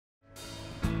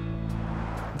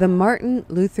The Martin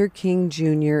Luther King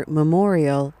Jr.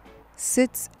 Memorial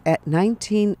sits at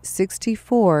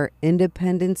 1964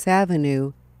 Independence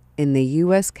Avenue in the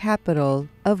U.S. capital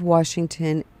of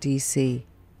Washington, D.C.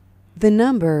 The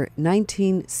number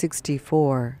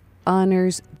 1964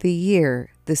 honors the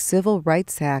year the Civil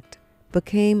Rights Act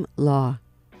became law.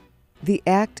 The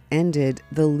act ended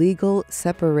the legal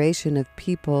separation of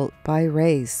people by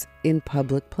race in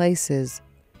public places.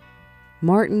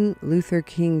 Martin Luther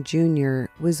King Jr.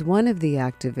 was one of the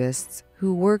activists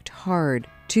who worked hard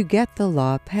to get the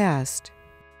law passed.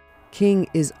 King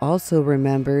is also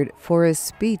remembered for a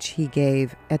speech he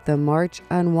gave at the March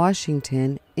on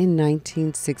Washington in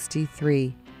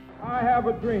 1963. I have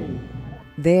a dream.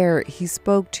 There, he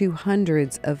spoke to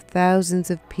hundreds of thousands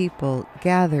of people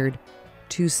gathered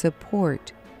to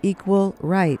support equal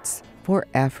rights for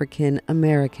African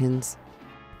Americans.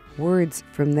 Words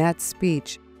from that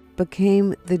speech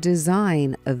became the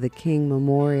design of the King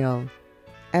Memorial.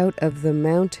 Out of the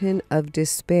mountain of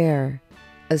despair,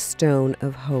 a stone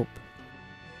of hope.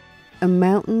 A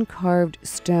mountain-carved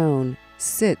stone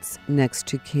sits next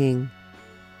to King.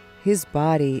 His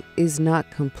body is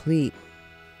not complete.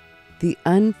 The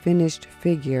unfinished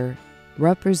figure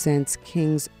represents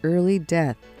King's early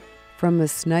death from a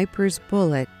sniper's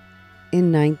bullet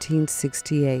in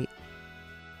 1968.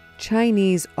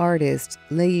 Chinese artist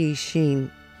Lei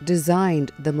Yixin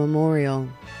designed the memorial.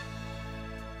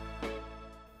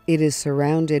 It is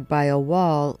surrounded by a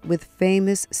wall with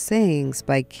famous sayings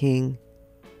by King.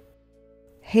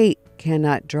 Hate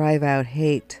cannot drive out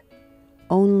hate.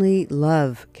 Only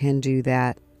love can do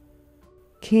that.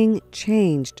 King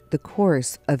changed the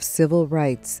course of civil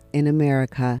rights in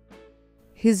America.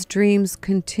 His dreams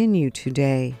continue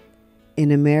today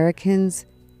in Americans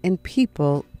and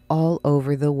people all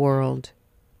over the world.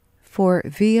 For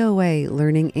VOA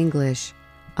Learning English,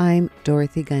 I'm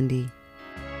Dorothy Gundy.